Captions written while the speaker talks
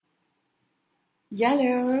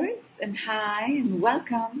Yellers and hi and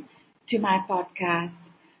welcome to my podcast.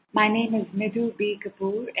 My name is Nidhu B.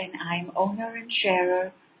 Kapoor and I'm owner and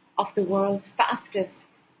sharer of the world's fastest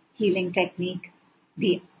healing technique,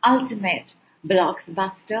 the ultimate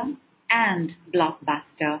blockbuster and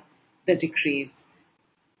blockbuster, the decrease.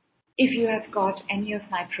 If you have got any of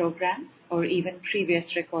my programs or even previous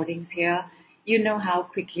recordings here, you know how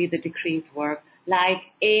quickly the decrees work, like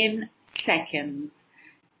in seconds.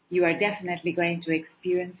 You are definitely going to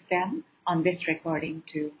experience them on this recording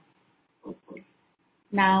too.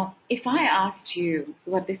 Now, if I asked you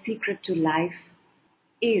what the secret to life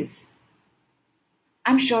is,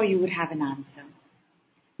 I'm sure you would have an answer.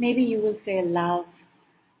 Maybe you will say love,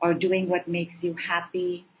 or doing what makes you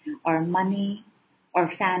happy, or money,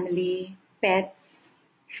 or family, pets,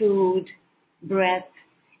 food, breath.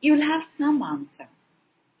 You'll have some answer.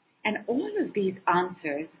 And all of these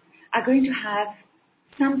answers are going to have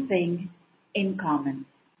something in common: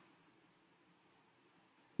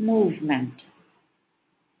 movement.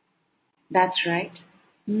 That's right,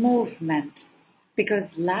 movement. Because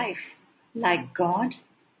life, like God,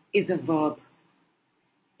 is a verb.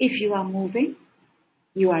 If you are moving,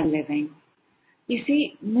 you are living. You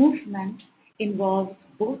see, movement involves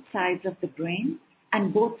both sides of the brain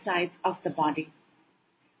and both sides of the body.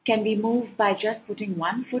 Can we move by just putting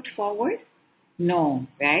one foot forward? No,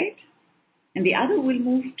 right? And the other will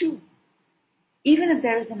move too. Even if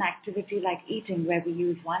there is an activity like eating where we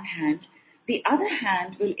use one hand, the other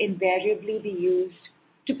hand will invariably be used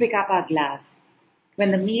to pick up our glass.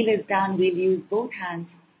 When the meal is done, we'll use both hands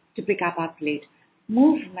to pick up our plate.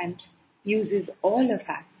 Movement uses all of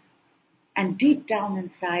us. And deep down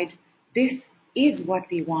inside, this is what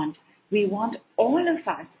we want. We want all of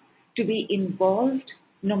us to be involved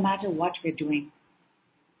no matter what we're doing.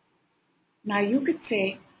 Now you could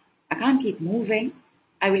say, I can't keep moving.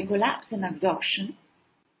 I will collapse in absorption.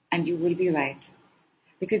 And you will be right.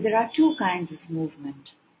 Because there are two kinds of movement.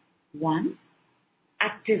 One,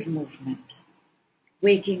 active movement.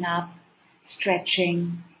 Waking up,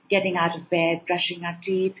 stretching, getting out of bed, brushing our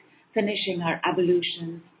teeth, finishing our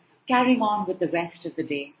ablutions, carrying on with the rest of the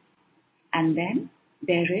day. And then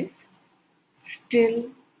there is still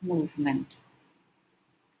movement.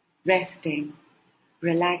 Resting,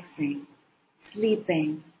 relaxing,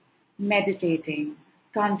 sleeping, meditating,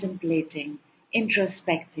 contemplating,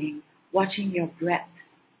 introspecting, watching your breath.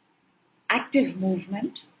 Active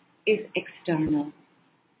movement is external.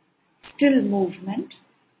 Still movement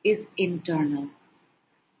is internal.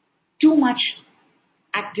 Too much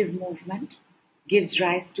active movement gives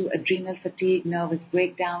rise to adrenal fatigue, nervous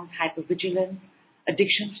breakdowns, hypervigilance,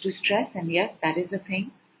 addictions to stress, and yes, that is a thing,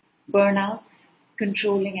 burnouts,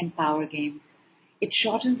 controlling, and power games. It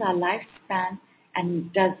shortens our lifespan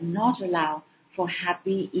and does not allow for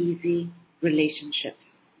happy, easy relationships.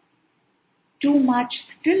 Too much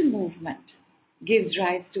still movement gives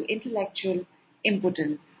rise to intellectual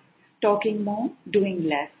impotence, talking more, doing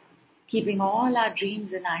less, keeping all our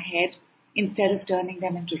dreams in our head instead of turning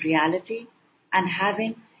them into reality, and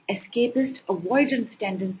having escapist avoidance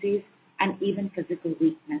tendencies and even physical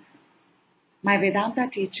weakness. My Vedanta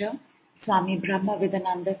teacher, Swami Brahma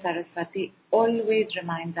Vidananda Saraswati, always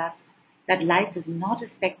reminds us that life is not a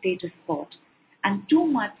spectator sport, and too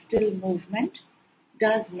much still movement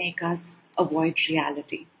does make us avoid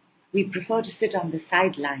reality. We prefer to sit on the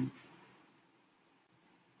sidelines.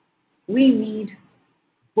 We need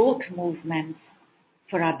both movements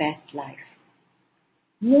for our best life.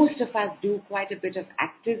 Most of us do quite a bit of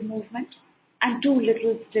active movement and too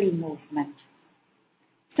little still movement.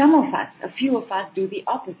 Some of us, a few of us, do the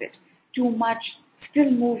opposite: too much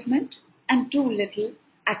still movement and too little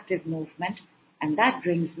active movement. And that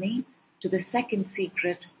brings me to the second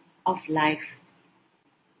secret of life: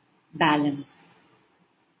 balance.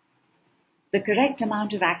 The correct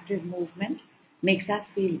amount of active movement makes us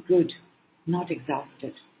feel good, not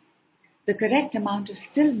exhausted. The correct amount of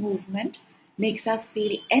still movement makes us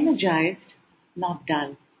feel energized, not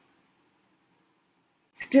dull.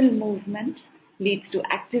 Still movement leads to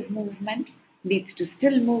active movement, leads to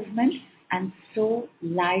still movement, and so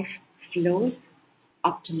life flows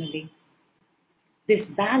optimally. This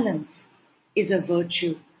balance is a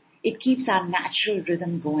virtue. It keeps our natural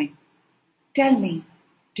rhythm going. Tell me,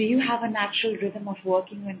 do you have a natural rhythm of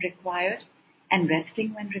working when required and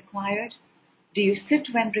resting when required? Do you sit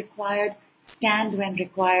when required, stand when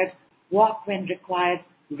required, walk when required,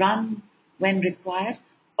 run when required?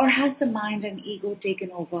 Or has the mind and ego taken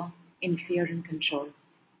over in fear and control?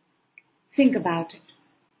 Think about it.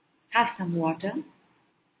 Have some water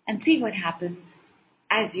and see what happens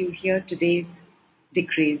as you hear today's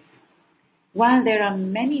decrees. While there are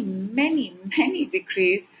many, many, many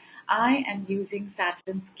decrees, I am using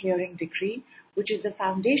Saturn's clearing decree, which is the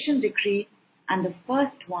foundation decree and the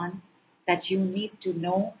first one that you need to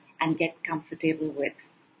know and get comfortable with.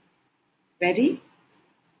 Ready?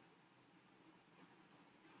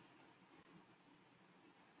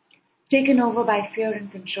 Taken over by fear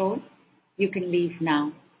and control, you can leave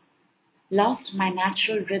now. Lost my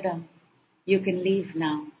natural rhythm, you can leave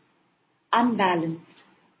now. Unbalanced,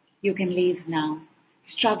 you can leave now.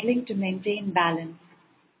 Struggling to maintain balance,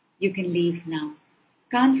 you can leave now.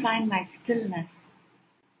 Can't find my stillness,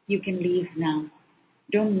 you can leave now.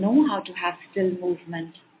 Don't know how to have still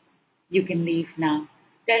movement, you can leave now.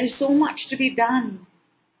 There is so much to be done,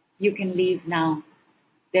 you can leave now.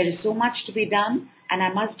 There is so much to be done and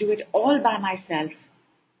I must do it all by myself,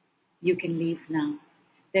 you can leave now.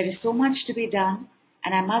 There is so much to be done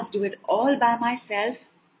and I must do it all by myself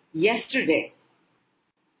yesterday,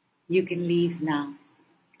 you can leave now.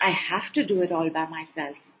 I have to do it all by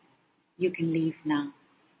myself, you can leave now.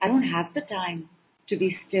 I don't have the time to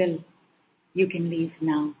be still, you can leave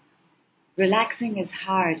now. Relaxing is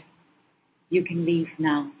hard, you can leave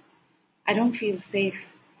now. I don't feel safe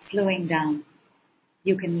slowing down,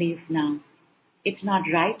 you can leave now. It's not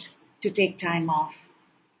right to take time off,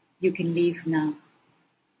 you can leave now.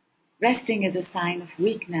 Resting is a sign of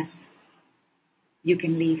weakness, you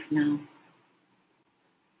can leave now.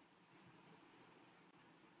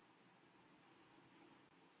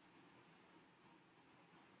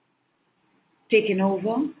 Taken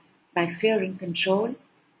over by fear and control,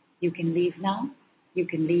 you can leave now, you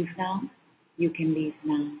can leave now, you can leave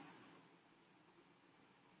now.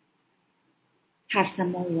 Have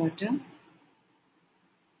some more water.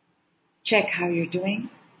 Check how you're doing.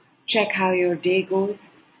 Check how your day goes.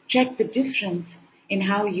 Check the difference in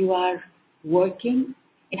how you are working,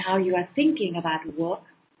 in how you are thinking about work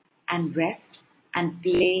and rest and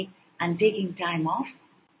play and taking time off.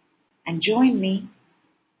 And join me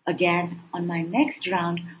again on my next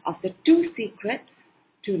round of the 2 secrets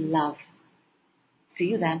to love. See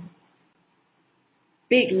you then.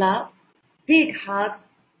 Big love, big hug.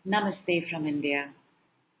 Namaste from India.